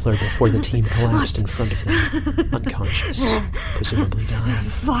the Doppler before the team collapsed in front of them, unconscious, presumably dying.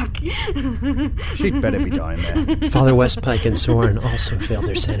 Fuck. She'd better be dying there. Father Westpike and Soren also failed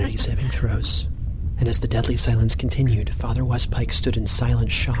their sanity saving throws. And as the deadly silence continued, Father Westpike stood in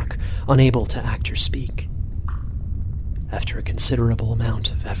silent shock, unable to act or speak. After a considerable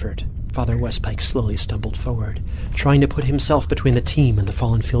amount of effort, Father Westpike slowly stumbled forward, trying to put himself between the team and the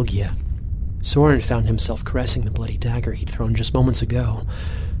fallen Filgia. Soren found himself caressing the bloody dagger he'd thrown just moments ago,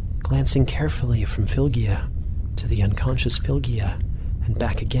 glancing carefully from Filgia to the unconscious Filgia, and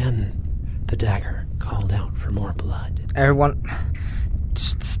back again. The dagger called out for more blood. Everyone,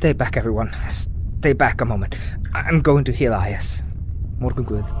 just stay back, everyone. Stay back a moment. I'm going to heal Aias.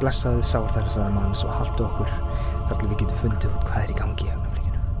 Morgunguð, blessaðu sár þessara manns og haltu okkur þar til við getum fundið út hvað í gangi í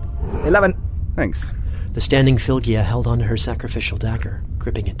augnablikinu. 11. Thanks. The standing Fylgia held onto her sacrificial dagger,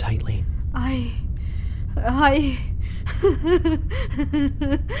 gripping it tightly. I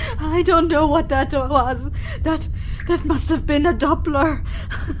don't know what that was. That must have been a Doppler.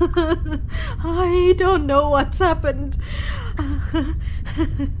 I don't know what's happened.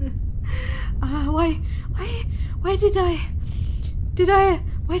 Why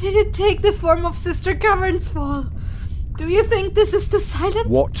did it take the form of Sister Caverns Fall? Do you think this is the silent?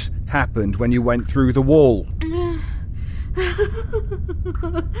 What happened when you went through the wall?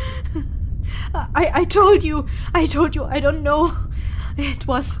 I told you, I don't know. It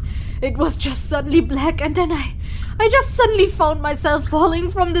was just suddenly black, and then I just suddenly found myself falling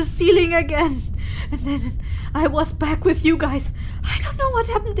from the ceiling again. And then I was back with you guys. I don't know what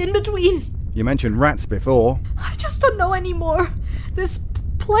happened in between. You mentioned rats before. I just don't know anymore. This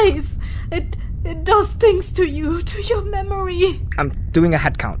place, it does things to you, to your memory. I'm doing a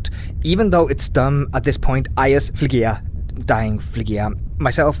head count. Even though it's dumb at this point, Aias, Flygia, dying Flygia,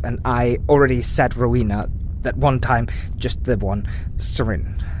 myself and I already said Rowena that one time, just the one,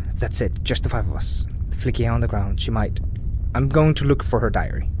 Sorin. That's it, just the 5 of us. Flygia on the ground, she might. I'm going to look for her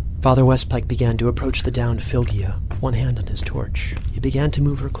diary. Father Westpike began to approach the downed Fylgia, one hand on his torch. He began to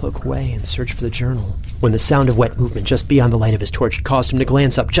move her cloak away and search for the journal, when the sound of wet movement just beyond the light of his torch caused him to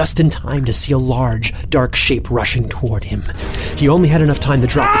glance up just in time to see a large, dark shape rushing toward him. He only had enough time to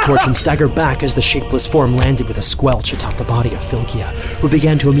drop the torch and stagger back as the shapeless form landed with a squelch atop the body of Fylgia, who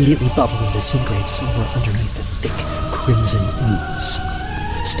began to immediately bubble and disintegrate somewhere underneath the thick, crimson ooze.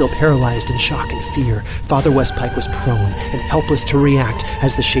 Still paralyzed in shock and fear, Father Westpike was prone and helpless to react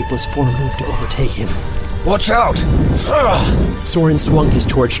as the shapeless form moved to overtake him. Watch out! Soren swung his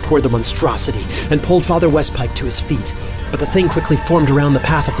torch toward the monstrosity and pulled Father Westpike to his feet, but the thing quickly formed around the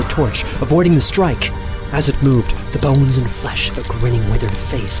path of the torch, avoiding the strike. As it moved, the bones and flesh of a grinning, withered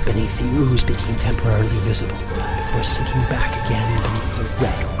face beneath the ooze became temporarily visible, before sinking back again beneath the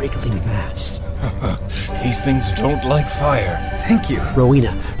red, wriggling mass. These things don't like fire. Thank you.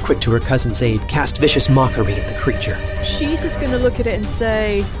 Rowena, quick to her cousin's aid, cast vicious mockery at the creature. She's just going to look at it and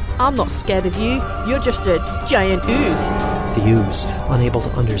say, I'm not scared of you. You're just a giant ooze. The ooze, unable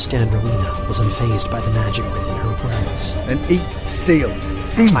to understand Rowena, was unfazed by the magic within her words. And eat steel.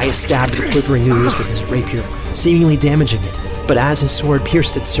 Aias stabbed the quivering ooze with his rapier, seemingly damaging it, but as his sword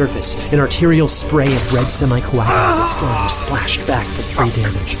pierced its surface, an arterial spray of red semi-coagulated slime splashed back for 3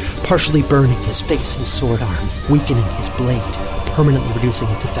 damage, partially burning his face and sword arm, weakening his blade, permanently reducing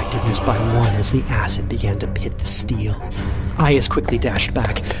its effectiveness by 1 as the acid began to pit the steel. Aias quickly dashed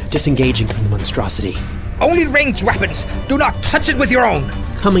back, disengaging from the monstrosity. Only ranged weapons! Do not touch it with your own!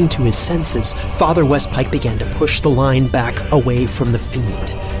 Coming to his senses, Father Westpike began to push the line back away from the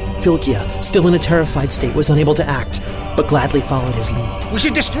fiend. Fylgia, still in a terrified state, was unable to act, but gladly followed his lead. We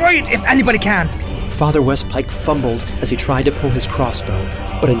should destroy it if anybody can! Father Westpike fumbled as he tried to pull his crossbow,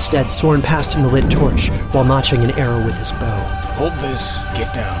 but instead Soren passed him the lit torch while notching an arrow with his bow. Hold this.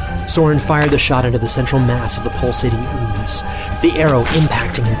 Get down. Soren fired the shot into the central mass of the pulsating ooze, the arrow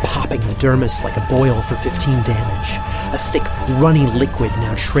impacting and popping the dermis like a boil for 15 damage, a thick, runny liquid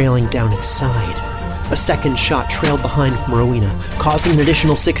now trailing down its side. A second shot trailed behind from Rowena, causing an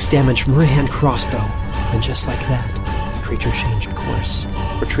additional 6 damage from her hand crossbow, and just like that, the creature changed course,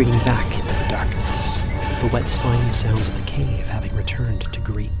 retreating back into the darkness, the wet, slimy sounds of the cave having returned to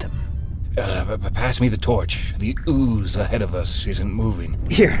greet them. Pass me the torch. The ooze ahead of us isn't moving.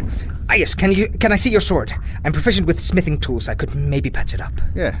 Here. Aias, can I see your sword? I'm proficient with smithing tools. I could maybe patch it up.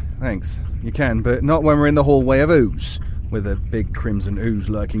 Yeah, thanks. You can, but not when we're in the hallway of ooze, with a big crimson ooze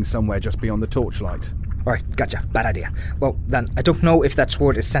lurking somewhere just beyond the torchlight. Alright, gotcha. Bad idea. Well, then, I don't know if that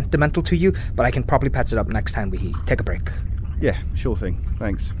sword is sentimental to you, but I can probably patch it up next time we take a break. Yeah, sure thing.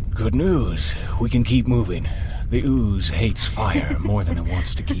 Thanks. Good news. We can keep moving. The ooze hates fire more than it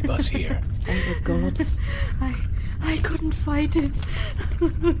wants to keep us here. Thank the gods. I couldn't fight it.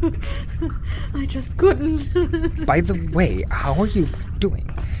 I just couldn't. By the way, how are you doing?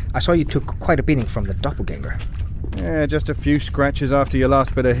 I saw you took quite a beating from the doppelganger. Yeah, just a few scratches after your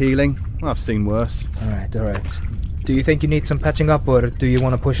last bit of healing. I've seen worse. Alright. Do you think you need some patching up, or do you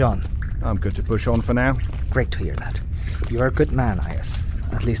want to push on? I'm good to push on for now. Great to hear that. You're a good man, Aias.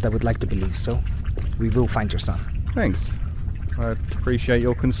 At least I would like to believe so. We will find your son. Thanks. I appreciate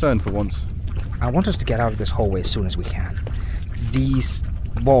your concern for once. I want us to get out of this hallway as soon as we can. These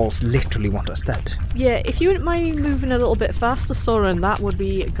walls literally want us dead. Yeah, if you wouldn't mind moving a little bit faster, Soren, that would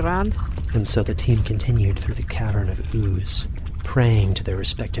be grand. And so the team continued through the cavern of ooze, praying to their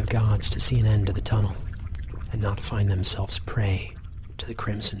respective gods to see an end to the tunnel, and not find themselves prey to the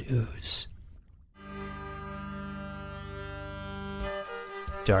Crimson Ooze.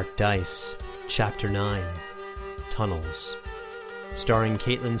 Dark Dice, Chapter 9, Tunnels. Starring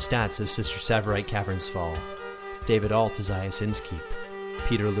Caitlin Statz as Sister Savarite Cavernsfall, David Alt as Ias Inskeep,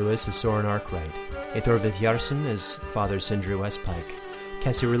 Peter Lewis as Soren Arkwright, Eithor Vithjarson as Father Sindri Westpike,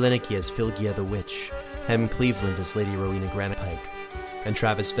 Cassie Relinicki as Filgia the Witch, Hem Cleveland as Lady Rowena Granitepike, and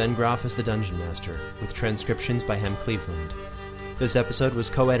Travis Vengroff as the Dungeon Master, with transcriptions by Hem Cleveland. This episode was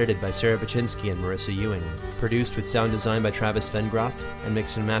co-edited by Sarah Baczynski and Marissa Ewing, produced with sound design by Travis Vengroff, and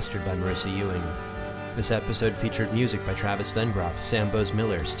mixed and mastered by Marissa Ewing. This episode featured music by Travis Vengroff, Sam Bose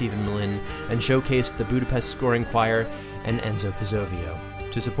Miller, Stephen Malin, and showcased the Budapest Scoring Choir and Enzo Pizzovio.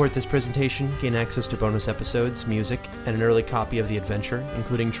 To support this presentation, gain access to bonus episodes, music, and an early copy of the adventure,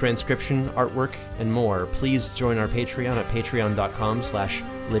 including transcription, artwork, and more, please join our Patreon at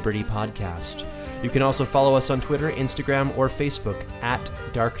patreon.com/libertypodcast. You can also follow us on Twitter, Instagram, or Facebook at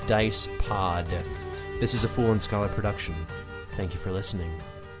Dark Dice Pod. This is a Fool and Scholar production. Thank you for listening.